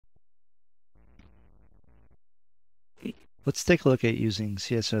Let's take a look at using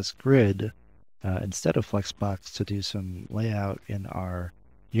CSS Grid instead of Flexbox to do some layout in our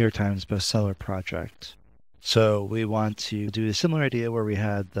New York Times bestseller project. So we want to do a similar idea where we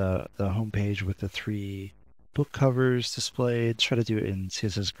had the homepage with the 3 book covers displayed. Try to do it in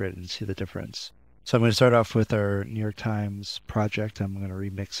CSS Grid and see the difference. So I'm going to start off with our New York Times project. I'm going to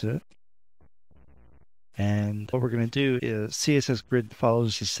remix it. And what we're going to do is CSS Grid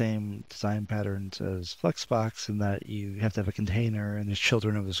follows the same design patterns as Flexbox in that you have to have a container and there's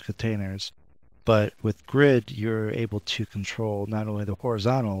children of those containers. But with Grid, you're able to control not only the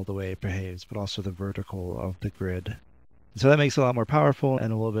horizontal, the way it behaves, but also the vertical of the grid. So that makes it a lot more powerful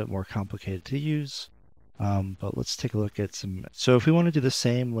and a little bit more complicated to use. But let's take a look at some. So if we want to do the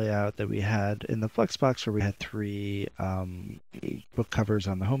same layout that we had in the Flexbox where we had 3 book covers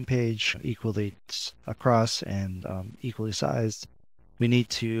on the home page, equally across and equally sized, we need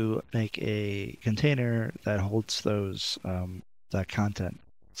to make a container that holds those that content.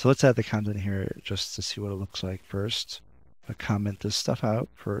 So let's add the content here just to see what it looks like first. I'll comment this stuff out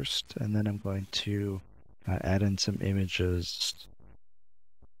first, and then I'm going to add in some images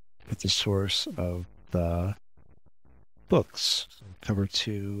with the source of the books, cover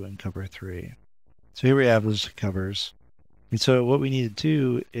 2 and cover 3. So here we have those covers. And so what we need to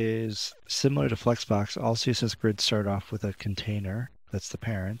do is, similar to Flexbox, all CSS grids start off with a container, that's the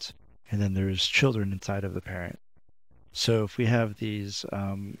parent, and then there's children inside of the parent. So if we have these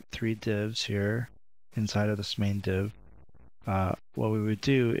 3 divs here inside of this main div, what we would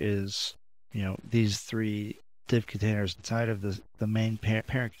do is, these 3 div containers inside of the main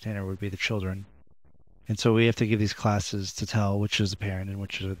parent container would be the children. And so we have to give these classes to tell which is the parent and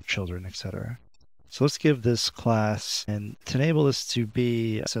which are the children, etc. So let's give this class, and to enable this to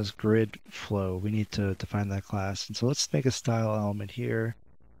be, it says grid flow, we need to define that class. And so let's make a style element here,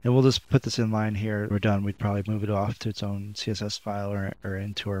 and we'll just put this in line here. We're done. We'd probably move it off to its own CSS file or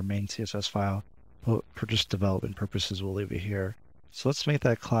into our main CSS file. But for just development purposes, we'll leave it here. So let's make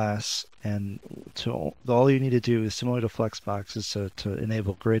that class, and all you need to do is similar to Flexbox is to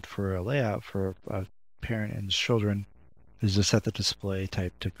enable grid for a layout for a parent and children is to set the display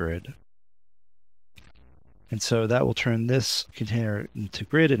type to grid. And so that will turn this container into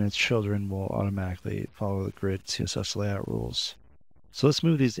grid, and its children will automatically follow the grid CSS layout rules. So let's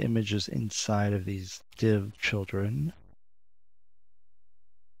move these images inside of these div children.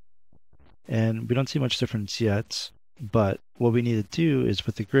 And we don't see much difference yet, but what we need to do is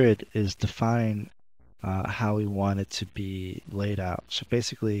with the grid is define how we want it to be laid out. So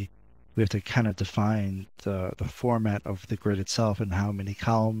basically, we have to kind of define the format of the grid itself and how many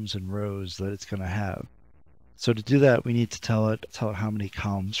columns and rows that it's going to have. So to do that, we need to tell it how many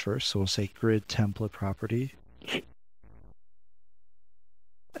columns first. So we'll say grid template property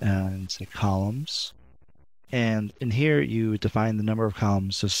and say columns. And in here, you define the number of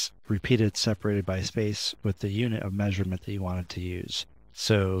columns, just repeated, separated by space with the unit of measurement that you wanted to use.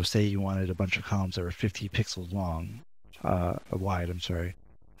 So say you wanted a bunch of columns that were 50 pixels long, wide, I'm sorry.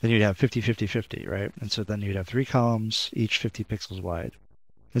 Then you'd have 50, 50, 50, right? And so then you'd have 3 columns, each 50 pixels wide.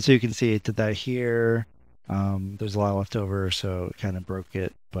 And so you can see it did that here. There's a lot left over, so it kind of broke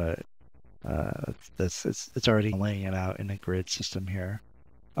it, but it's already laying it out in a grid system here.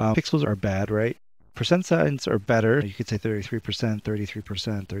 Pixels are bad, right? Percent signs are better. You could say 33%,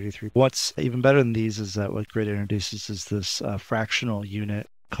 33%, 33%. What's even better than these is that what grid introduces is this fractional unit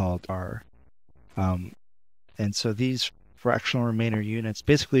called R. And so these fractional remainder units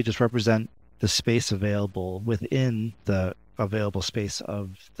basically just represent the space available within the available space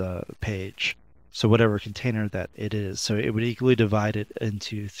of the page. So whatever container that it is. So it would equally divide it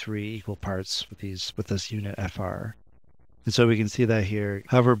into 3 equal parts with this unit FR. And so we can see that here,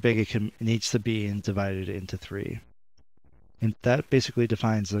 however big it needs to be and divided into 3. And that basically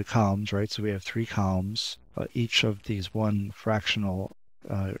defines the columns, right? So we have 3 columns, each of these 1 fractional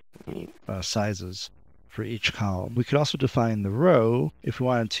sizes for each column. We could also define the row if we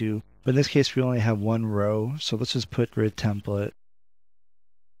wanted to, but in this case we only have 1 row. So let's just put grid template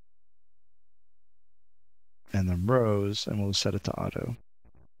and then rows, and we'll set it to auto.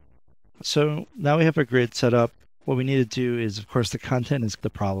 So now we have our grid set up. What we need to do is, of course, the content is the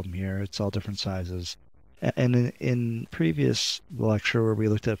problem here. It's all different sizes. And in previous lecture where we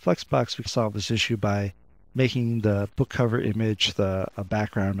looked at Flexbox, we solved this issue by making the book cover image a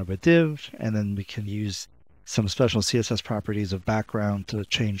background of a div, and then we can use some special CSS properties of background to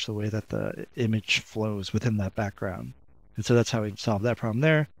change the way that the image flows within that background. And so that's how we solve that problem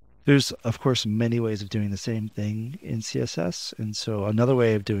there. There's, of course, many ways of doing the same thing in CSS. And so another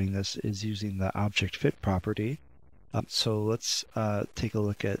way of doing this is using the object fit property. So let's take a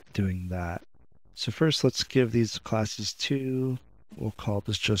look at doing that. So first, let's give these classes two. We'll call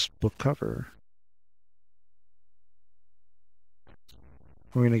this just book cover.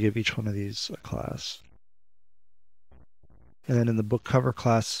 We're going to give each one of these a class. And then in the book cover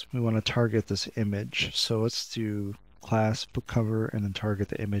class, we want to target this image. So let's do class book cover and then target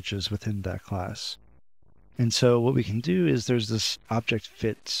the images within that class. And so what we can do is there's this object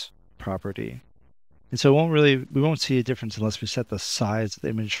fit property. And so we won't see a difference unless we set the size of the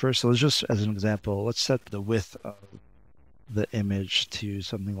image first. So let's just, as an example, let's set the width of the image to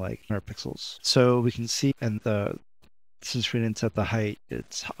something like 100 pixels. So we can see, and since we didn't set the height,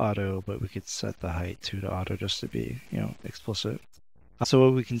 it's auto, but we could set the height to auto just to be, explicit. So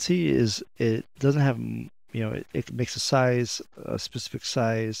what we can see is it doesn't have, it makes a specific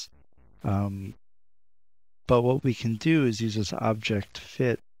size. But what we can do is use this object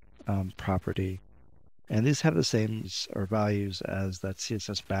fit property. And these have the same or values as that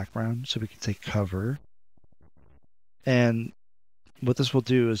CSS background. So we can say cover. And what this will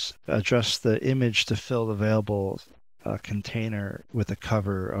do is adjust the image to fill the available container with the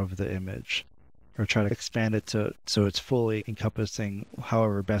cover of the image, or try to expand it so it's fully encompassing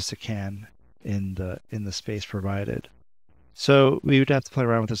however best it can in the space provided. So we would have to play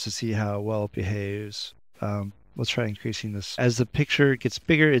around with this to see how well it behaves. Let's try increasing this. As the picture gets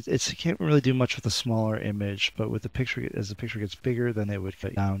bigger, it can't really do much with a smaller image, but with the picture, as the picture gets bigger, then it would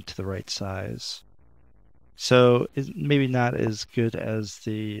get down to the right size. So it's maybe not as good as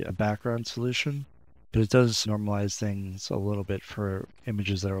the background solution, but it does normalize things a little bit for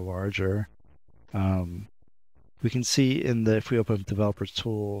images that are larger. We can see if we open Developer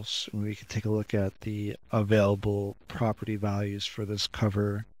Tools, we can take a look at the available property values for this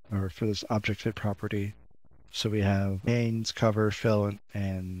cover, or for this object fit property. So we have mains, cover, fill,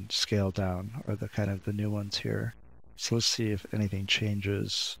 and scale down are the new ones here. So let's see if anything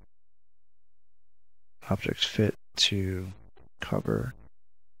changes. Object fit to cover,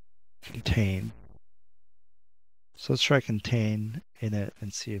 contain. So let's try contain in it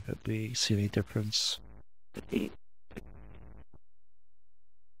and see if we see any difference.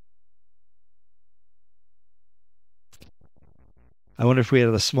 I wonder if we had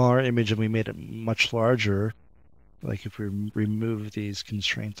a smaller image and we made it much larger, like if we remove these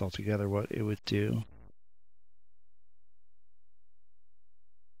constraints altogether, what it would do.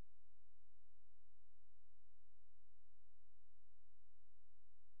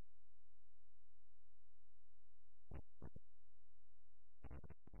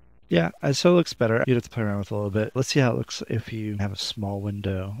 Yeah, so it looks better. You'd have to play around with it a little bit. Let's see how it looks if you have a small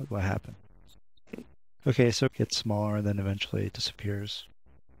window. What happens? Okay, so it gets smaller and then eventually it disappears.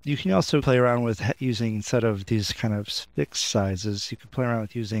 You can also play around with using, instead of these kind of fixed sizes, you can play around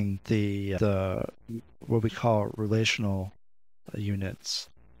with using the what we call relational units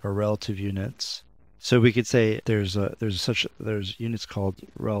or relative units. So we could say there's units called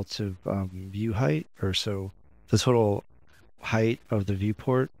relative view height, or so the total height of the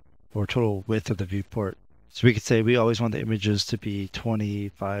viewport or total width of the viewport. So we could say we always want the images to be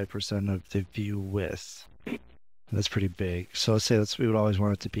 25% of the view width. That's pretty big. So let's say we would always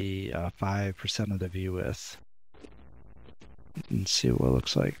want it to be 5% of the view width. And see what it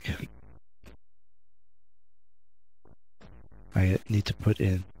looks like. I need to put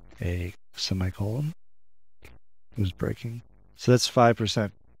in a semicolon. It was breaking. So that's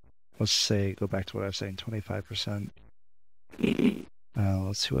 5%. Let's say, go back to what I was saying, 25%.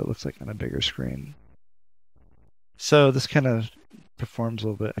 Let's see what it looks like on a bigger screen. So this kind of performs a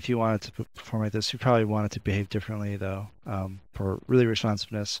little bit. If you wanted to perform like this, you probably want it to behave differently though, for really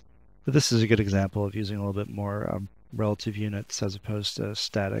responsiveness. But this is a good example of using a little bit more relative units as opposed to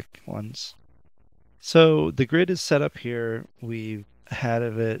static ones. So the grid is set up here. We've had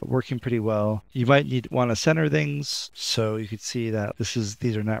of it working pretty well. You might want to center things. So you could see that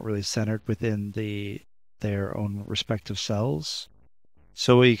these are not really centered within their own respective cells.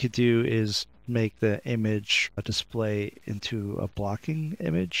 So what you could do is make the image display into a blocking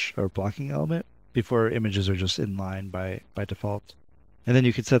image or blocking element before images are just in line by default. And then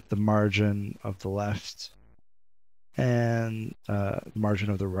you could set the margin of the left and margin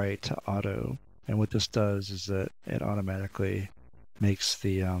of the right to auto. And what this does is that it automatically makes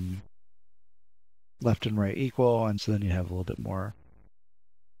the left and right equal, and so then you have a little bit more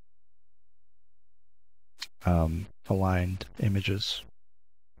aligned images.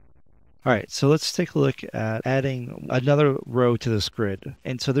 All right, so let's take a look at adding another row to this grid.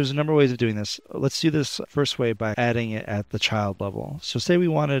 And so there's a number of ways of doing this. Let's do this first way by adding it at the child level. So say we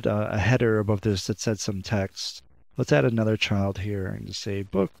wanted a header above this that said some text. Let's add another child here and just say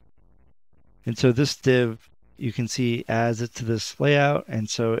book. And so this div, you can see adds it to this layout, and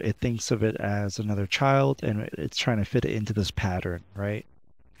so it thinks of it as another child, and it's trying to fit it into this pattern, right?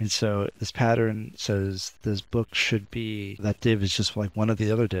 And so this pattern says this book should be, that div is just like one of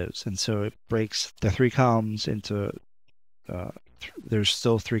the other divs. And so it breaks the three columns into, there's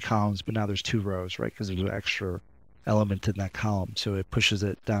still three columns, but now there's two rows, right? Because there's an extra element in that column. So it pushes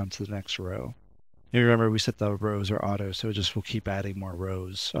it down to the next row. You remember we set the rows are auto, so it just will keep adding more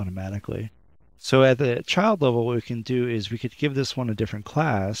rows automatically. So at the child level, what we can do is we could give this one a different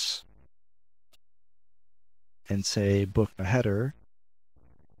class and say book a header.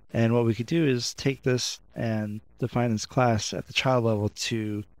 And what we could do is take this and define this class at the child level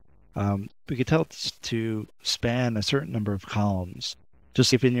to, we could tell it to span a certain number of columns.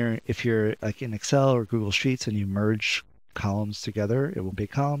 Just if you're like in Excel or Google Sheets and you merge columns together, it will be a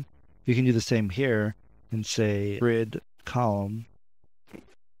column. You can do the same here and say grid column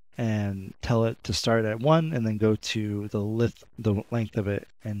and tell it to start at 1 and then go to the length of it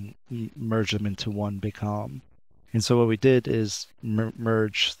and merge them into one big column. And so what we did is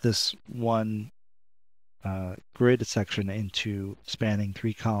merge this one grid section into spanning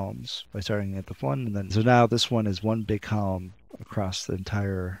 3 columns by starting at the one, and then so now this one is one big column across the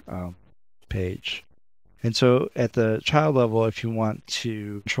entire page. And so at the child level, if you want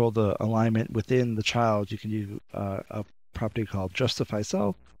to control the alignment within the child, you can do a property called justify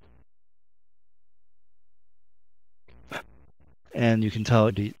cell. And you can tell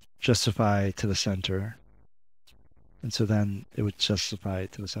it to justify to the center. And so then it would justify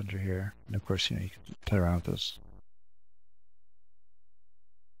to the center here. And of course, you can play around with this.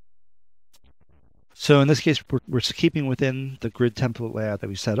 So in this case, we're keeping within the grid template layout that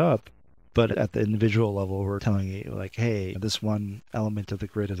we set up, but at the individual level, we're telling you like, hey, this one element of the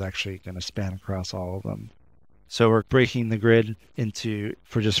grid is actually going to span across all of them. So we're breaking the grid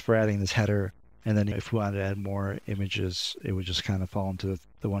for adding this header. And then if we wanted to add more images, it would just kind of fall into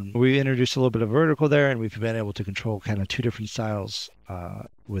the one. We introduced a little bit of vertical there, and we've been able to control kind of two different styles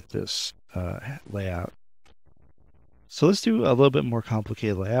with this layout. So let's do a little bit more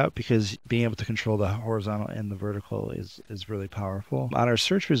complicated layout, because being able to control the horizontal and the vertical is really powerful. On our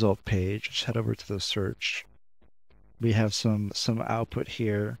search result page, just head over to the search. We have some output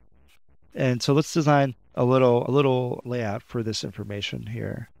here. And so let's design a little layout for this information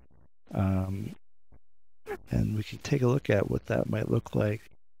here. And we can take a look at what that might look like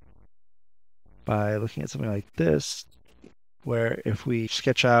by looking at something like this, where if we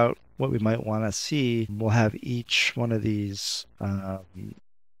sketch out what we might want to see, we'll have each one of these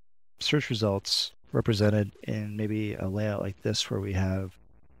search results represented in maybe a layout like this, where we have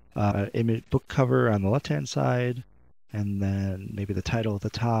image book cover on the left-hand side, and then maybe the title at the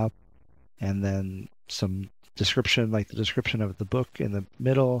top, and then some description, like the description of the book in the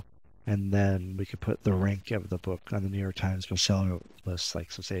middle, and then we could put the rank of the book on the New York Times bestseller list,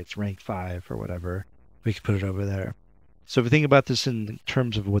 like so say it's rank 5 or whatever, we could put it over there. So if we think about this in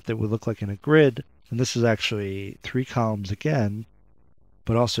terms of what that would look like in a grid, and this is actually 3 columns again,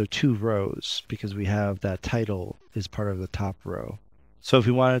 but also 2 rows, because we have that title is part of the top row. So if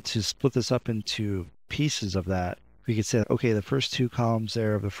we wanted to split this up into pieces of that, we could say, okay, the first 2 columns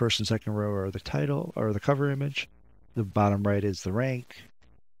there of the first and second row are the title or the cover image. The bottom right is the rank.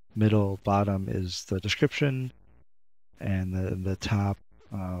 Middle bottom is the description. And the top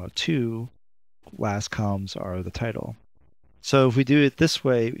 2 last columns are the title. So if we do it this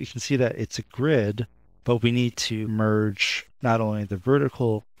way, we can see that it's a grid, but we need to merge not only the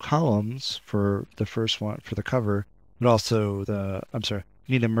vertical columns for the first one, for the cover, but also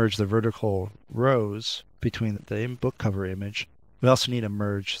we need to merge the vertical rows between the book cover image. We also need to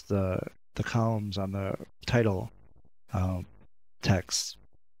merge the columns on the title text.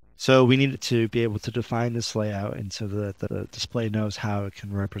 So we need to be able to define this layout, and so that the display knows how it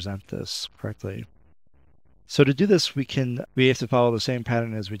can represent this correctly. So to do this, we have to follow the same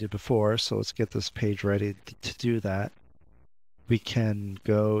pattern as we did before. So let's get this page ready to do that. We can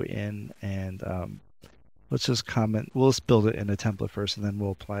go in and let's just comment. We'll just build it in a template first, and then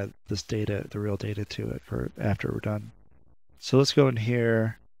we'll apply this data, the real data, to it for after we're done. So let's go in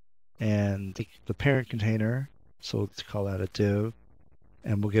here and take the parent container. So let's call that a div,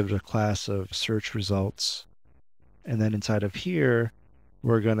 and we'll give it a class of search results. And then inside of here,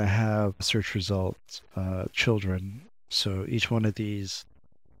 we're going to have search results children. So each one of these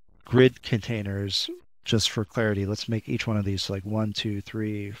grid containers, just for clarity, let's make each one of these like 1, 2,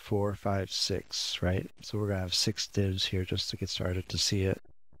 3, 4, 5, 6, right? So we're going to have 6 divs here just to get started to see it.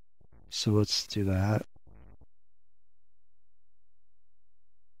 So let's do that.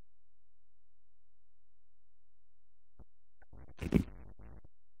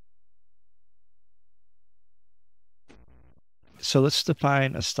 So let's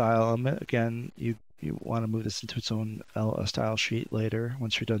define a style element. Again, you want to move this into its own style sheet later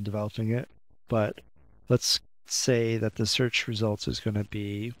once you're done developing it. But let's say that the search results is going to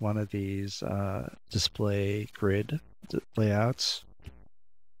be one of these display grid layouts.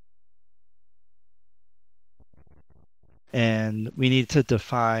 And we need to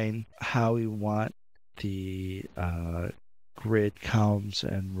define how we want the grid columns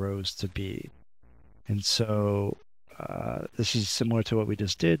and rows to be. And so this is similar to what we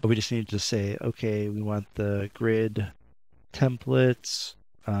just did, but we just need to say, okay, we want the grid templates,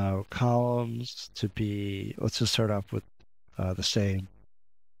 columns to be, let's just start off with the same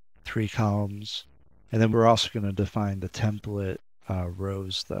 3 columns. And then we're also going to define the template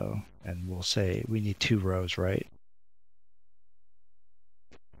rows though. And we'll say we need 2 rows, right?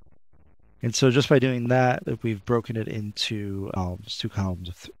 And so just by doing that, we've broken it into columns, 2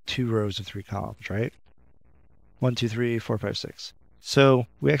 columns, 2 rows of 3 columns, right? 1, 2, 3, 4, 5, 6. So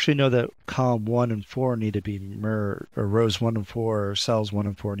we actually know that column 1 and 4 need to be merged, or rows 1 and 4, or cells 1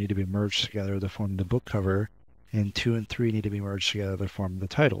 and 4 need to be merged together to form the book cover, and 2 and 3 need to be merged together to form the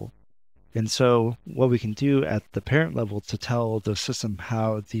title. And so what we can do at the parent level to tell the system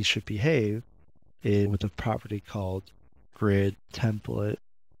how these should behave is with a property called grid template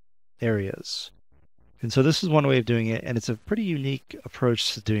areas. And so this is one way of doing it, and it's a pretty unique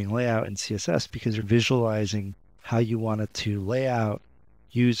approach to doing layout in CSS because you're visualizing how you want it to lay out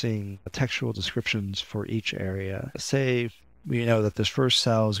using textual descriptions for each area. Say we know that this first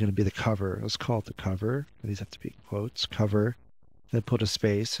cell is going to be the cover. Let's call it the cover. These have to be quotes, cover. Then put a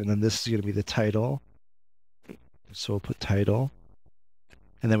space, and then this is going to be the title. So we'll put title.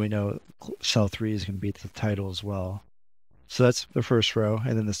 And then we know cell 3 is going to be the title as well. So that's the first row.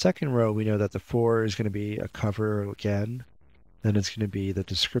 And then the second row, we know that the 4 is going to be a cover again. Then it's going to be the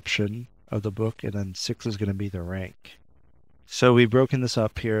description of the book. And then 6 is going to be the rank. So we've broken this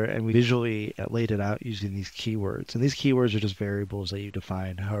up here and we visually laid it out using these keywords. And these keywords are just variables that you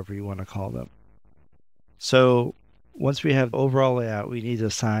define however you want to call them. So once we have overall layout, we need to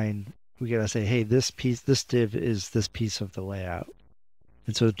assign, we got to say, hey, this div is this piece of the layout.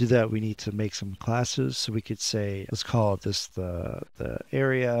 And so to do that, we need to make some classes. So we could say, let's call this the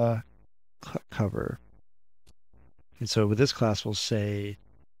area cover. And so with this class, we'll say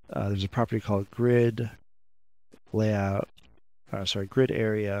there's a property called grid layout, grid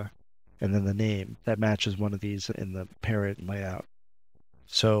area, and then the name that matches one of these in the parent layout.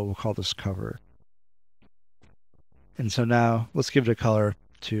 So we'll call this cover. And so now let's give it a color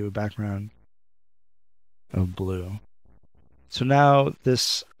to background of blue. So now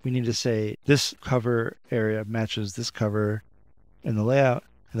this, we need to say this cover area matches this cover in the layout,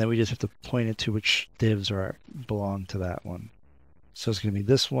 and then we just have to point it to which divs belong to that one. So it's going to be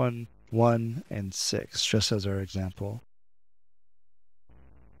this one, 1, and 6, just as our example.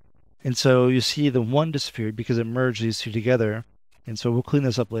 And so you see the 1 disappeared because it merged these 2 together. And so we'll clean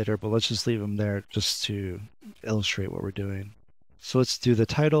this up later, but let's just leave them there just to illustrate what we're doing. So let's do the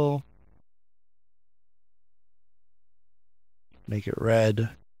title. Make it red,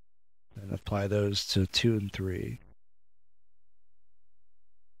 and apply those to 2 and 3.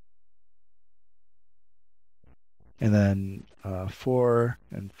 And then 4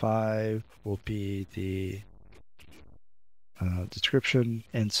 and 5 will be the description.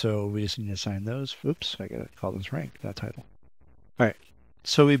 And so we just need to assign those. Oops, I gotta call this rank, not title. All right,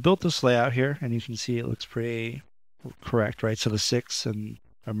 so we built this layout here, and you can see it looks pretty correct, right? So the 6 and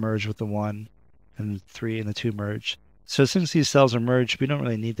merge with the 1, and the 3 and the 2 merge. So since these cells are merged, we don't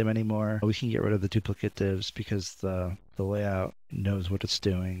really need them anymore. We can get rid of the duplicate divs because the layout knows what it's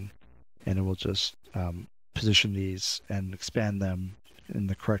doing, and it will just position these and expand them in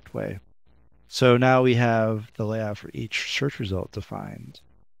the correct way. So now we have the layout for each search result defined.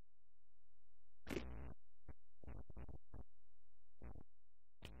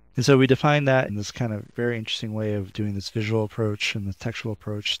 And so we define that in this kind of very interesting way of doing this visual approach and the textual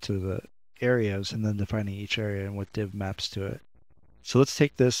approach to the areas, and then defining each area and what div maps to it. So let's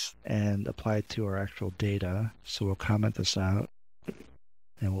take this and apply it to our actual data. So we'll comment this out,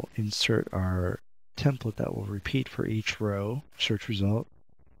 and we'll insert our template that will repeat for each row search result.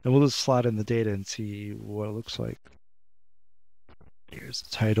 And we'll just slot in the data and see what it looks like. Here's the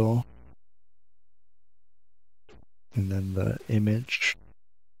title, and then the image,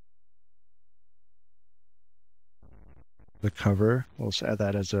 the cover. We'll just add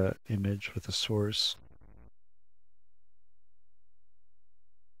that as an image with a source.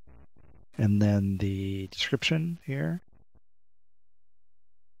 And then the description here.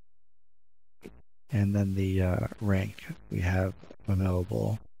 And then the rank we have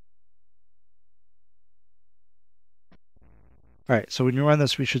available. All right, so when you run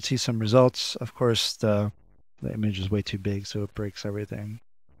this, we should see some results. Of course, the image is way too big, so it breaks everything.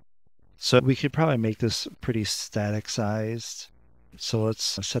 So we could probably make this pretty static sized. So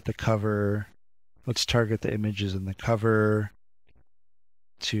let's set the cover. Let's target the images in the cover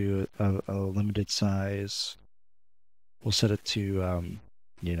to a limited size. We'll set it to,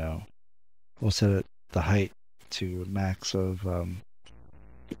 you know, we'll set it the height to a max of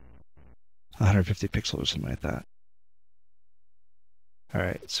 150 pixels or something like that. All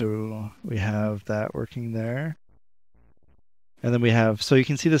right, so we have that working there. And then we have, so you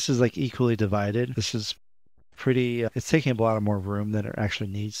can see this is like equally divided. This is pretty, it's taking up a lot more room than it actually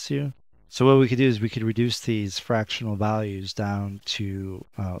needs to. So what we could do is we could reduce these fractional values down to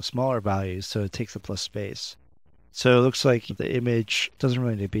smaller values so it takes up less space. So it looks like the image doesn't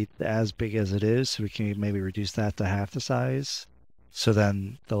really need to be as big as it is, so we can maybe reduce that to half the size. So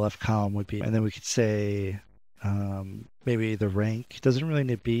then the left column would be, and then we could say maybe the rank doesn't really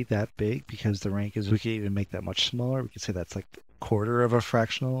need to be that big because the rank is, we could even make that much smaller. We could say that's like a quarter of a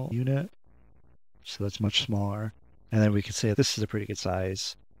fractional unit. So that's much smaller. And then we could say this is a pretty good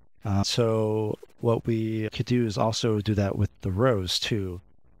size. So what we could do is also do that with the rows too,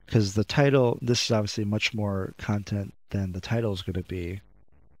 because the title, this is obviously much more content than the title is going to be.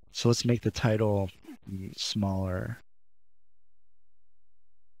 So let's make the title smaller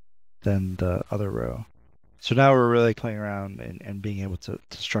than the other row. So now we're really playing around and being able to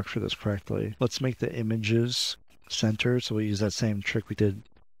structure this correctly. Let's make the images center. So we'll use that same trick we did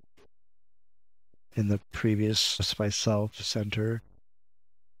in the previous specify self center.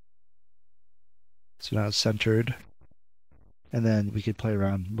 So now it's centered. And then we could play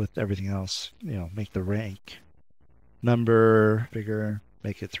around with everything else, make the rank number bigger,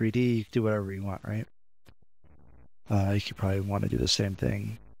 make it 3D, you can do whatever you want, right? You could probably want to do the same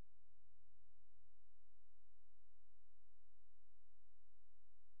thing.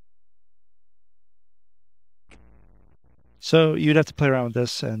 So you'd have to play around with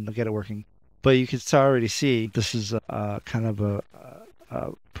this and get it working. But you can already see this is kind of a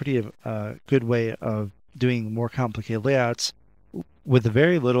pretty good way of doing more complicated layouts with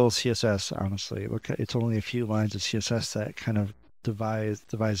very little CSS, honestly. Look, it's only a few lines of CSS that kind of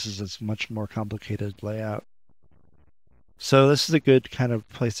devises this much more complicated layout. So this is a good kind of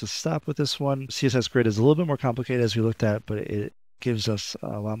place to stop with this one. CSS Grid is a little bit more complicated as we looked at, but it gives us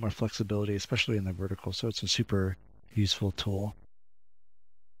a lot more flexibility, especially in the vertical. So it's a super useful tool.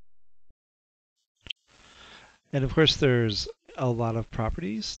 And of course, there's a lot of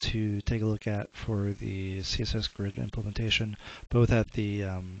properties to take a look at for the CSS Grid implementation, both at the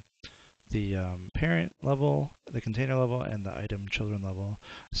parent level, the container level, and the item children level.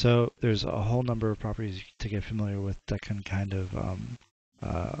 So there's a whole number of properties to get familiar with that can kind of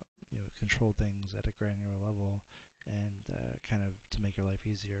control things at a granular level and kind of to make your life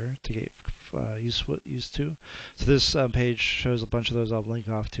easier to get used to. So this page shows a bunch of those I'll link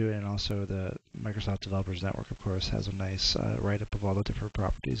off to, and also the Microsoft Developers Network, of course, has a nice write-up of all the different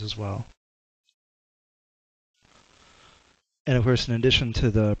properties as well. And of course, in addition to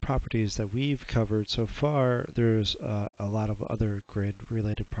the properties that we've covered so far, there's a lot of other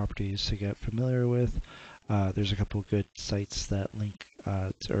grid-related properties to get familiar with. There's a couple of good sites that link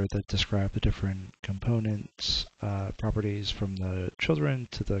or that describe the different components, properties from the children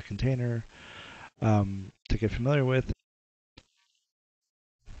to the container to get familiar with.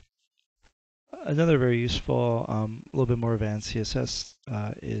 Another very useful, a little bit more advanced CSS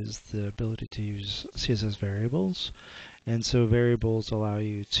is the ability to use CSS variables. And so variables allow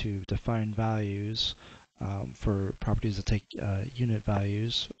you to define values for properties that take unit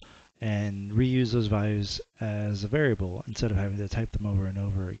values and reuse those values as a variable instead of having to type them over and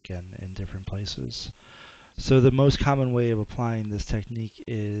over again in different places. So the most common way of applying this technique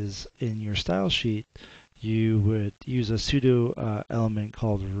is in your style sheet, you would use a pseudo element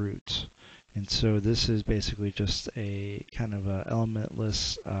called root. And so this is basically just a kind of a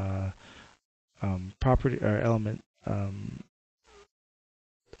elementless property or element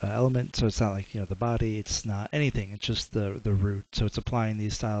element. So it's not like the body. It's not anything. It's just the root. So it's applying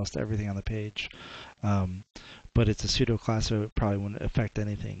these styles to everything on the page. But it's a pseudo class, so it probably wouldn't affect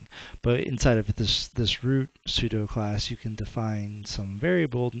anything. But inside of this root pseudo class, you can define some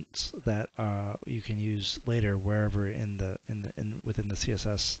variables that you can use later wherever within the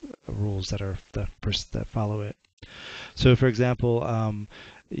CSS rules that follow it. So, for example,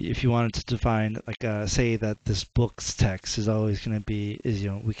 if you wanted to define, like, say that this book's text is always going to be,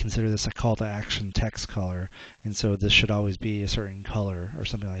 we consider this a call to action text color, and so this should always be a certain color or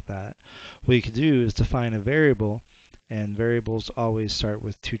something like that. What you could do is define a variable, and variables always start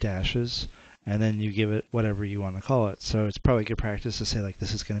with 2 dashes, and then you give it whatever you want to call it. So it's probably good practice to say like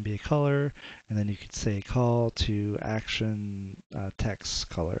this is going to be a color, and then you could say call to action text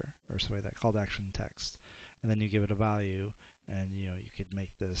color or something like that, call to action text, and then you give it a value, and you could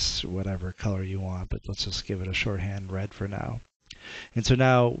make this whatever color you want, but let's just give it a shorthand red for now. And so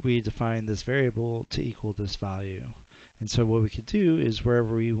now we define this variable to equal this value. And so what we could do is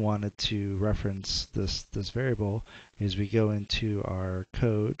wherever we wanted to reference this variable is we go into our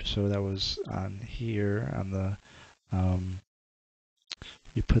code. So that was on here on the,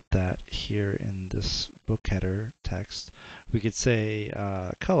 we put that here in this book header text. We could say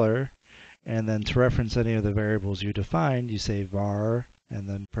color, and then to reference any of the variables you defined, you say var and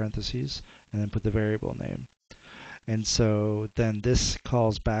then parentheses, and then put the variable name. And so then this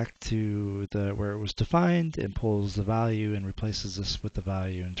calls back to where it was defined and pulls the value and replaces this with the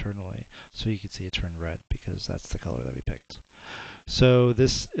value internally. So you can see it turned red because that's the color that we picked. So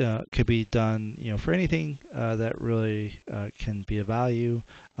this could be done, for anything that really can be a value.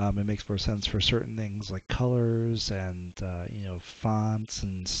 It makes more sense for certain things like colors and fonts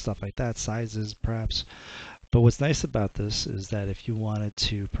and stuff like that, sizes perhaps. But what's nice about this is that if you wanted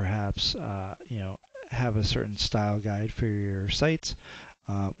to perhaps, have a certain style guide for your site,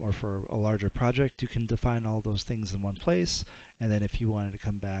 or for a larger project, you can define all those things in one place. And then if you wanted to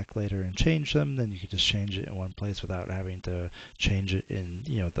come back later and change them, then you could just change it in one place without having to change it in,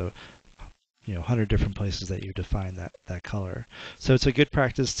 the 100 different places that you define that color. So it's a good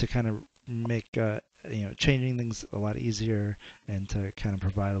practice to kind of make changing things a lot easier and to kind of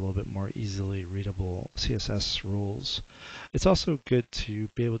provide a little bit more easily readable CSS rules. It's also good to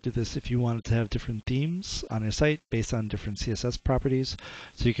be able to do this if you wanted to have different themes on your site based on different CSS properties.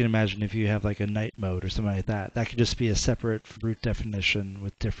 So you can imagine if you have like a night mode or something like that, that could just be a separate root definition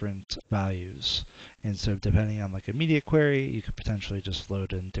with different values. And so depending on like a media query, you could potentially just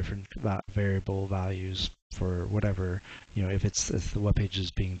load in different variable values for whatever, if the web page is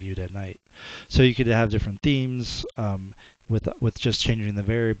being viewed at night. So you could have different themes with just changing the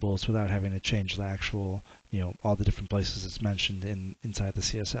variables without having to change the actual, all the different places it's mentioned inside the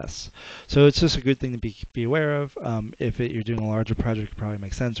CSS. So it's just a good thing to be aware of. If you're doing a larger project, it probably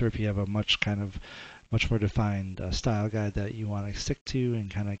makes sense, or if you have a much more defined style guide that you want to stick to and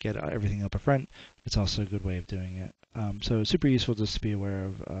kind of get everything up front, it's also a good way of doing it. So it's super useful just to be aware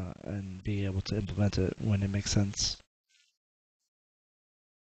of and be able to implement it when it makes sense.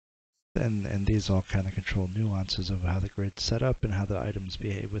 And these all kind of control nuances of how the grid's set up and how the items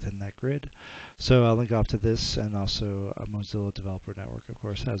behave within that grid. So I'll link off to this, and also Mozilla Developer Network, of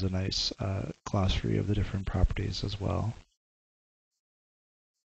course, has a nice glossary of the different properties as well.